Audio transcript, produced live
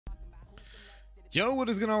Yo, what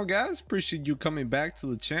is going on, guys? Appreciate you coming back to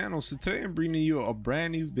the channel. So today I'm bringing you a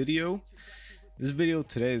brand new video. This video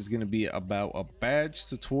today is going to be about a badge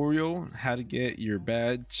tutorial, how to get your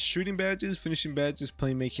badge, shooting badges, finishing badges,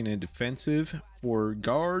 playmaking, and defensive for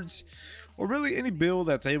guards, or really any build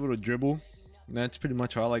that's able to dribble. And that's pretty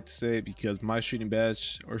much how I like to say it, because my shooting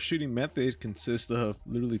badge or shooting method consists of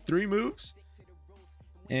literally 3 moves.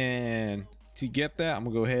 And to get that, I'm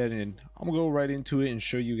gonna go ahead and I'm gonna go right into it and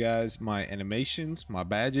show you guys my animations, my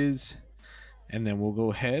badges, and then we'll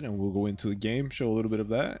go ahead and we'll go into the game, show a little bit of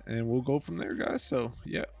that, and we'll go from there, guys. So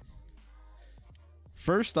yeah,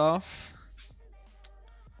 first off,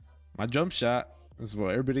 my jump shot. This is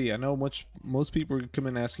what everybody, I know most people are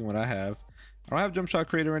coming asking what I have. I don't have jump shot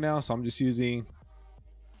creator right now, so I'm just using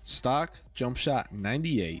stock jump shot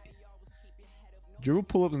 98. Dribble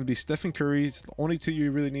pull-up is going to be Stephen Curry's. The only 2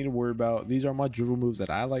 you really need to worry about. These are my dribble moves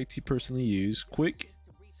that I like to personally use. Quick,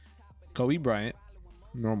 Kobe Bryant,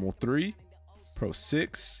 normal 3, pro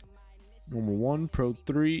 6, normal 1, pro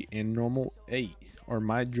 3, and normal 8 are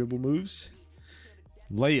my dribble moves.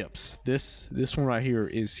 Layups. This one right here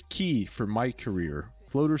is key for my career.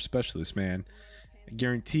 Floater specialist, man. I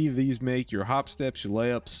guarantee these make your hop steps, your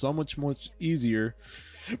layups so much easier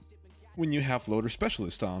when you have floater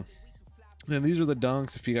specialist on. Then these are the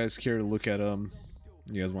dunks. If you guys care to look at them,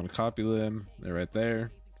 you guys want to copy them, they're right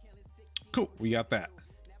there. Cool, we got that.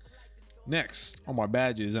 Next on my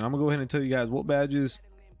badges, and I'm gonna go ahead and tell you guys what badges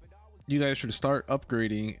you guys should start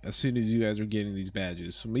upgrading as soon as you guys are getting these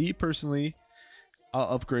badges. So me personally,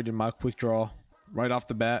 I'll upgrade my quick draw right off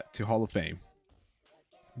the bat to Hall of Fame,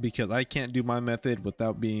 because I can't do my method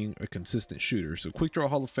without being a consistent shooter. So quick draw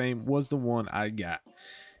Hall of Fame was the one I got,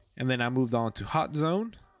 and then I moved on to hot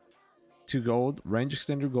zone, 2 gold, range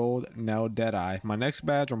extender gold, now Deadeye. My next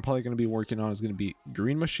badge I'm probably going to be working on is going to be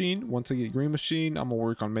Green Machine. Once I get Green Machine, I'm going to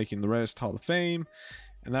work on making the rest Hall of Fame,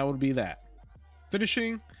 and that would be that.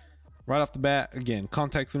 Finishing, right off the bat, again,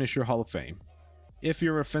 contact finisher Hall of Fame. If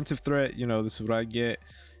you're an offensive threat, you know, this is what I get.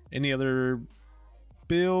 Any other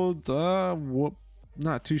build,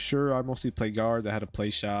 not too sure. I mostly play guards. I had a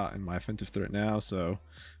play shot and my offensive threat now, so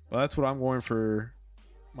that's what I'm going for.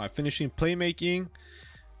 My finishing, playmaking,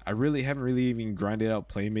 I really haven't even grinded out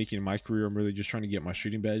playmaking in my career. I'm really just trying to get my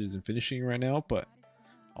shooting badges and finishing right now, but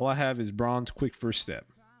all I have is bronze, quick first step.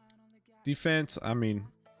 Defense, I mean,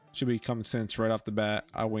 should be common sense right off the bat.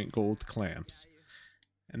 I went gold clamps,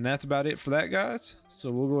 and that's about it for that, guys. So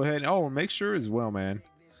we'll go ahead and make sure as well, man,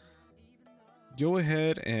 go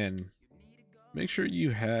ahead and make sure you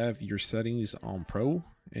have your settings on pro,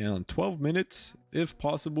 and on 12 minutes if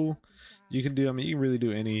possible. You can do, I mean, you can really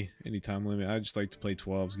do any time limit. I just like to play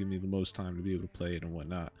 12s, give me the most time to be able to play it and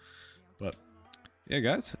whatnot. But yeah,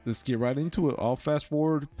 guys, let's get right into it. I'll fast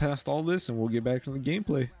forward past all this and we'll get back to the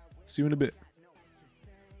gameplay. See you in a bit.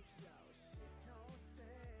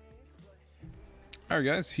 Alright,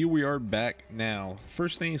 guys, here we are back now.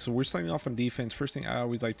 First thing, so we're starting off on defense. First thing I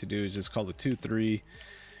always like to do is just call it 2-3.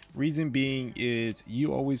 Reason being is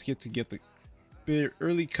you always get the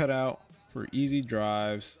early cutout for easy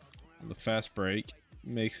drives on the fast break.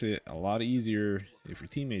 Makes it a lot easier if your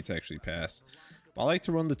teammates actually pass. But I like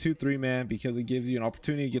to run the 2-3, man, because it gives you an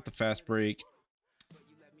opportunity to get the fast break.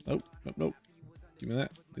 Nope. Give me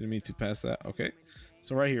that. Didn't mean to pass that. Okay,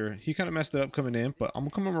 so right here he kind of messed it up coming in, but I'm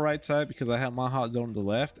gonna come on the right side because I have my hot zone on the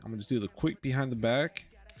left. I'm gonna just do the quick behind the back,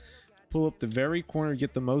 pull up the very corner,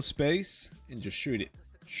 get the most space, and just shoot it.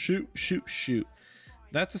 Shoot.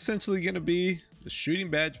 That's essentially gonna be the shooting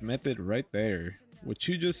badge method right there, what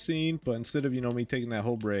you just seen. But instead of, you know, me taking that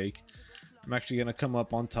whole break, I'm actually gonna come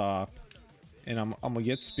up on top and I'm gonna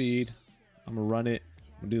get speed. I'm gonna run it.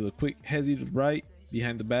 I'm gonna do the quick hezzy to the right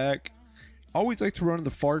behind the back. Always like to run the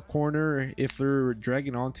far corner if they're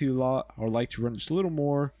dragging onto you a lot, or like to run just a little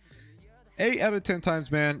more. 8 out of 10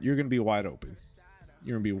 times, man, you're gonna be wide open.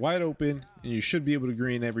 You're gonna be wide open and you should be able to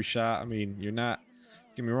green every shot. I mean, you're not,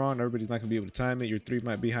 get me wrong, everybody's not gonna be able to time it. Your 3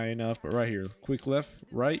 might be high enough, but right here, quick left,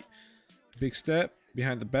 right, big step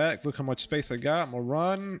behind the back. Look how much space I got. I'm gonna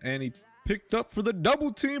run, and he picked up for the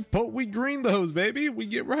double team, but we green those, baby. We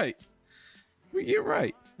get right,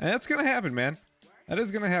 and that's gonna happen, man. That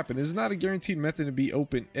is gonna happen. It's not a guaranteed method to be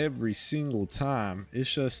open every single time.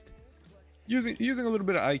 It's just using a little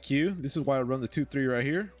bit of IQ. This is why I run the 2-3 right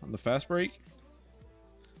here on the fast break.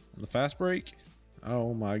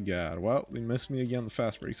 Oh my god, well, they missed me again on the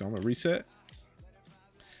fast break, so I'm gonna reset,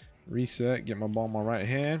 get my ball in my right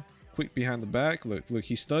hand, quick behind the back. Look,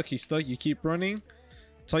 he's stuck. You keep running.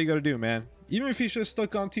 That's all you gotta do, man. Even if he's just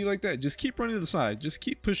stuck onto you like that, just keep running to the side, just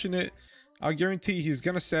keep pushing it. I'll guarantee he's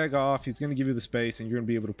gonna sag off, he's gonna give you the space, and you're gonna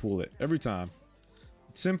be able to pull it every time.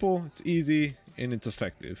 It's simple, it's easy, and it's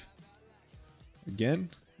effective. Again,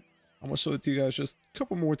 I'm gonna show it to you guys just a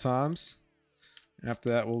couple more times. After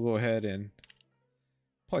that, we'll go ahead and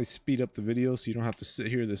probably speed up the video so you don't have to sit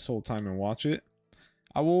here this whole time and watch it.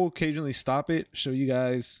 I will occasionally stop it, show you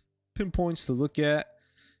guys pinpoints to look at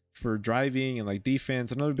for driving and like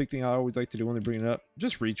defense. Another big thing I always like to do when they bring it up,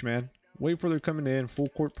 just reach, man. Wait for they're coming in, full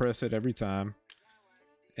court press it every time.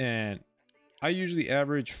 And I usually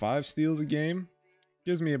average 5 steals a game.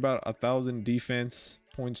 Gives me about 1,000 defense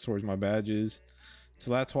points towards my badges. So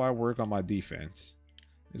that's why I work on my defense,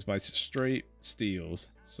 is by straight steals.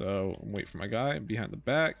 So I'm waiting for my guy behind the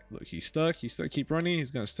back. Look, he's stuck. He's stuck. Keep running. He's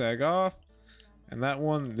gonna stag off. And that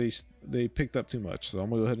one, they picked up too much. So I'm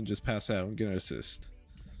gonna go ahead and just pass out and get an assist.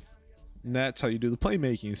 And that's how you do the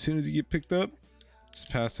playmaking. As soon as you get picked up, just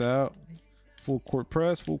pass out. Full court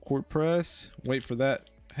press. Full court press. Wait for that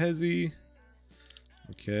hezzy.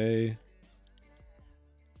 Okay.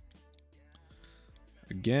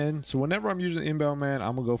 Again, so whenever I'm using inbound, man,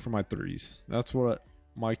 I'm gonna go for my threes. That's what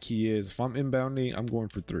my key is. If I'm inbounding, I'm going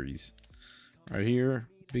for threes. Right here,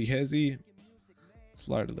 big hezzy,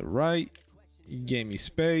 slide to the right. You gave me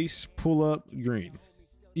space, pull up, green.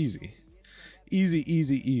 Easy, easy,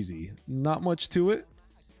 easy, easy. Not much to it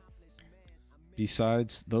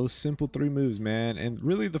besides those simple 3 moves, man. And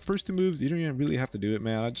really, the first 2 moves, you don't even really have to do it,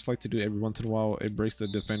 man. I just like to do it every once in a while. It breaks the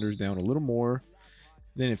defenders down a little more.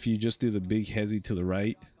 Then if you just do the big hezzy to the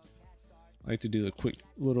right, I like to do the quick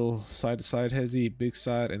little side to side hezzy, big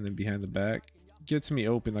side, and then behind the back. Gets me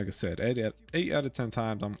open, like I said. 8 out of 10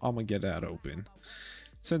 times, I'm gonna get that open.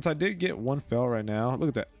 Since I did get 1 foul right now, look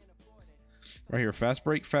at that. Right here, fast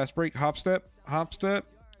break, hop step, hop step.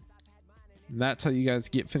 And that's how you guys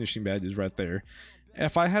get finishing badges right there.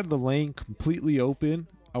 If I had the lane completely open,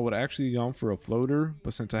 I would actually gone for a floater,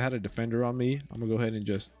 but since I had a defender on me, I'm gonna go ahead and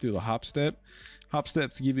just do the hop step. Hop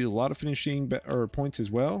steps give you a lot of finishing or points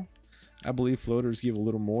as well. I believe floaters give a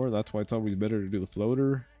little more. That's why it's always better to do the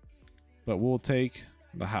floater. But we'll take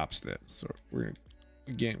the hop step. So we're gonna,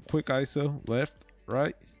 again, quick ISO, left,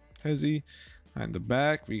 right, hezzy, behind the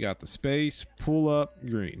back. We got the space, pull up,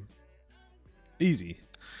 green. Easy,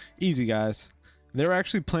 easy, guys. They're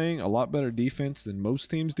actually playing a lot better defense than most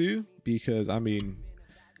teams do, because I mean,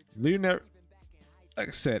 they're never, like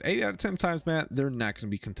I said, 8 out of 10 times, man, they're not going to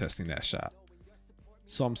be contesting that shot.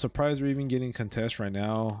 So I'm surprised we're even getting contests right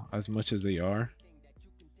now as much as they are.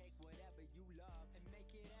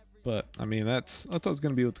 But I mean, that's how it's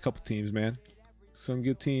going to be with a couple teams, man. Some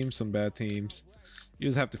good teams, some bad teams. You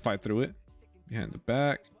just have to fight through it. Behind the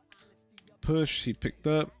back, push, he picked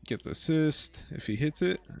up, get the assist if he hits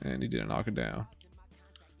it, and he didn't knock it down.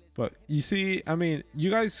 But you see, I mean,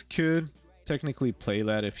 you guys could technically play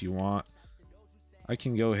that if you want. I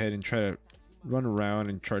can go ahead and try to run around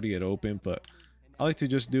and try to get open, but I like to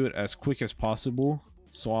just do it as quick as possible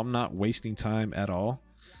so I'm not wasting time at all.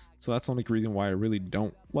 So that's the only reason why I really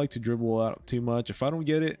don't like to dribble out too much. If I don't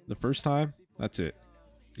get it the first time, that's it.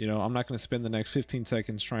 You know, I'm not going to spend the next 15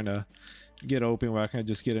 seconds trying to get open where I can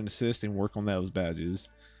just get an assist and work on those badges.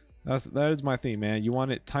 That is my thing, man. You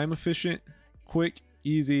want it time efficient, quick,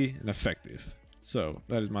 easy, and effective. So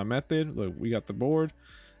that is my method. Look, we got the board.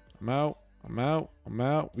 I'm out. I'm out. I'm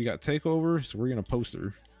out. We got takeover, so we're going to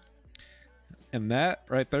poster. And that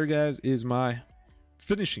right there, guys, is my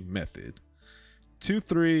finishing method.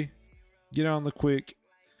 2-3, get on the quick,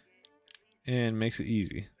 and makes it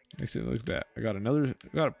easy. Makes it look that. I got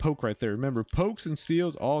a poke right there. Remember, pokes and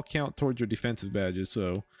steals all count towards your defensive badges,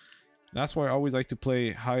 so that's why I always like to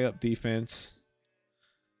play high up defense.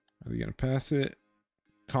 Are they gonna pass it?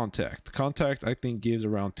 Contact. Contact, I think, gives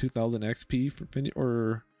around 2,000 XP for finish,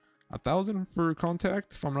 or 1,000 for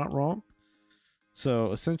contact, if I'm not wrong.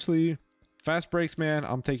 So essentially, fast breaks, man.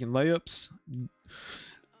 I'm taking layups.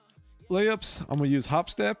 I'm gonna use hop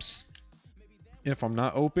steps. If I'm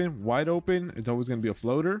not open, wide open, it's always gonna be a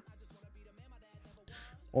floater,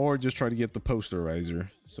 or just try to get the posterizer.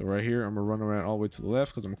 So right here, I'm gonna run around all the way to the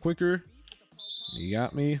left because I'm quicker. You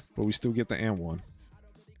got me, but we still get the and one.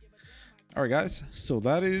 All right, guys. So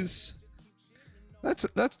that's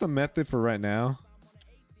the method for right now.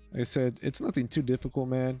 Like I said, it's nothing too difficult,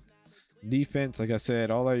 man. Defense, like I said,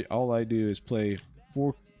 all I do is play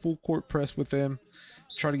full court press with them.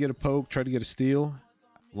 Try to get a poke, try to get a steal.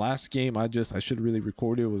 Last game I should really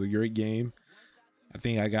record it. It was a great game. I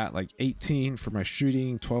think I got like 18 for my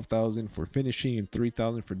shooting, 12,000 for finishing, and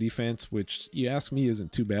 3,000 for defense, which you ask me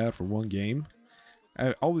isn't too bad for one game.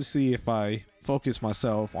 Obviously, if I focus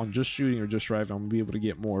myself on just shooting or just driving, I'm gonna be able to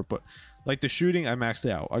get more. But like the shooting, I maxed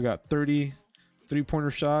out. I got 30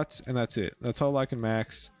 3-pointer shots, and that's it. That's all I can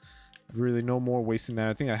max. Really no more wasting that.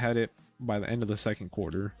 I think I had it by the end of the second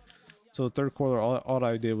quarter. So the third quarter, all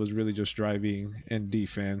I did was really just driving and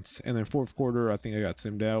defense. And then fourth quarter, I think I got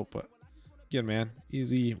simmed out. But again, man,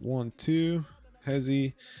 easy 1-2,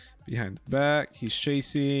 hezzy, behind the back. He's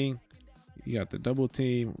chasing. You got the double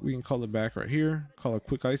team. We can call it back right here. Call a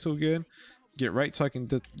quick ISO again. Get right so I can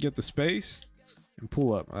get the space and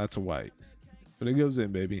pull up. That's a white. But it goes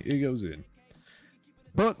in, baby. It goes in.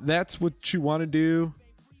 But that's what you want to do.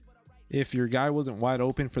 If your guy wasn't wide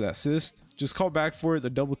open for that assist, just call back for it. The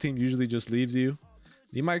double team usually just leaves you.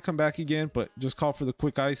 You might come back again, but just call for the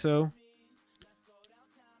quick ISO.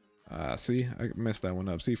 See, I messed that one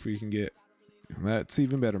up. See if we can get that's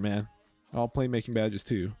even better, man. All playmaking badges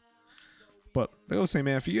too. But I was saying,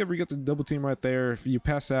 man, if you ever get the double team right there, if you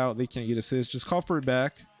pass out, they can't get assists, just call for it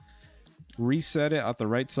back, reset it at the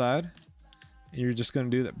right side, and you're just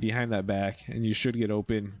going to do that behind that back, and you should get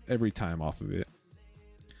open every time off of it.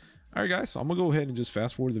 All right, guys, so I'm going to go ahead and just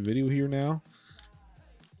fast forward the video here now,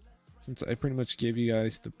 since I pretty much gave you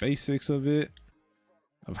guys the basics of it,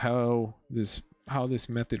 of how this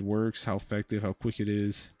method works, how effective, how quick it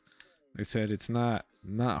is. Like I said, it's not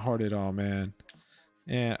hard at all, man.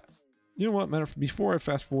 And you know what, man, before I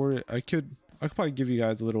fast forward, I could probably give you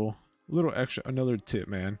guys a little extra, another tip,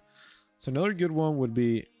 man. So another good one would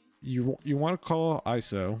be you want to call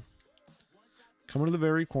ISO, come to the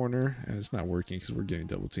very corner, and it's not working because we're getting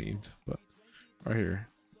double teamed, but right here,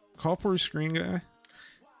 call for a screen guy.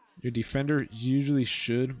 Your defender usually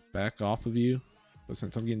should back off of you, but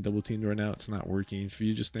since I'm getting double teamed right now, it's not working. If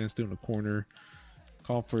you just stand still in the corner,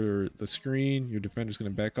 call for the screen, your defender's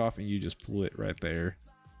going to back off and you just pull it right there.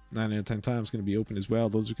 9 out of 10 times going to be open as well.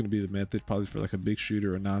 Those are going to be the method probably for like a big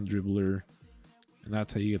shooter, a non-dribbler, and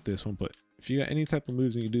that's how you get this one. But if you got any type of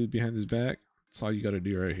moves and you do it behind his back, that's all you got to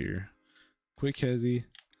do right here. Quick hezzy.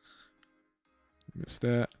 Missed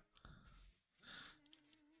that.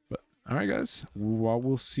 But all right, guys,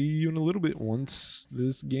 we'll see you in a little bit once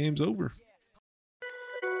this game's over.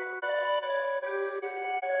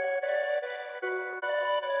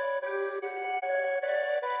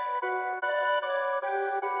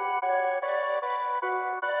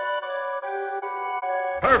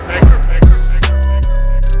 Perfect.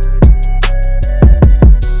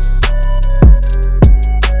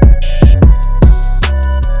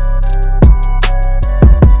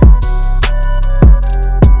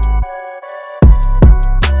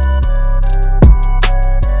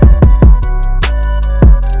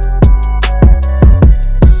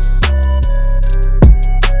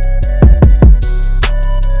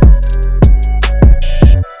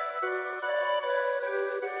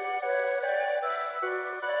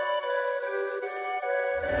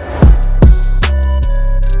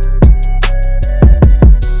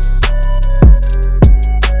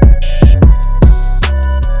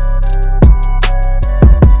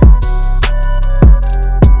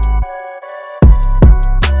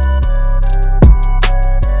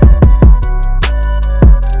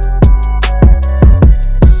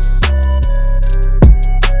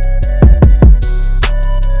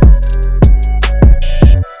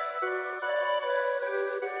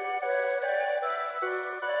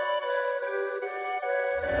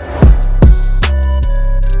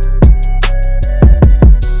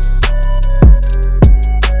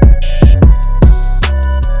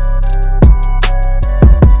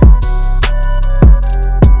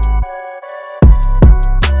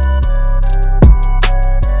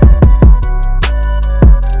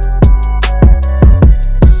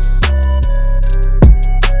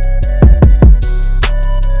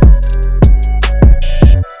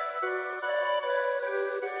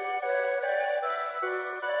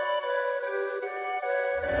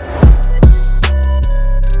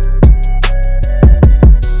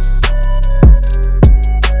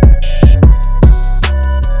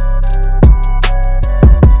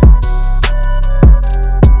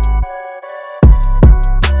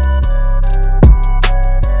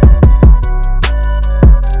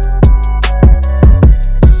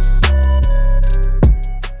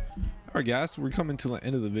 Alright guys, we're coming to the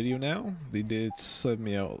end of the video now. They did sub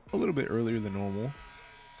me out a little bit earlier than normal.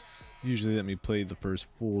 Usually let me play the first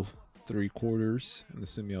full 3 quarters and they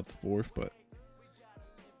send me out the fourth, but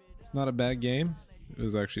it's not a bad game. It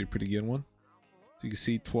was actually a pretty good one. So you can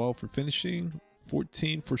see 12 for finishing,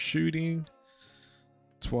 14 for shooting,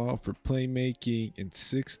 12 for playmaking, and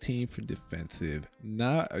 16 for defensive.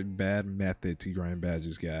 Not a bad method to grind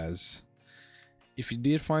badges, guys. If you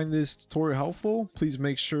did find this tutorial helpful, please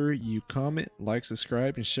make sure you comment, like,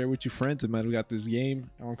 subscribe, and share with your friends that might have got this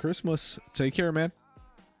game on Christmas. Take care, man.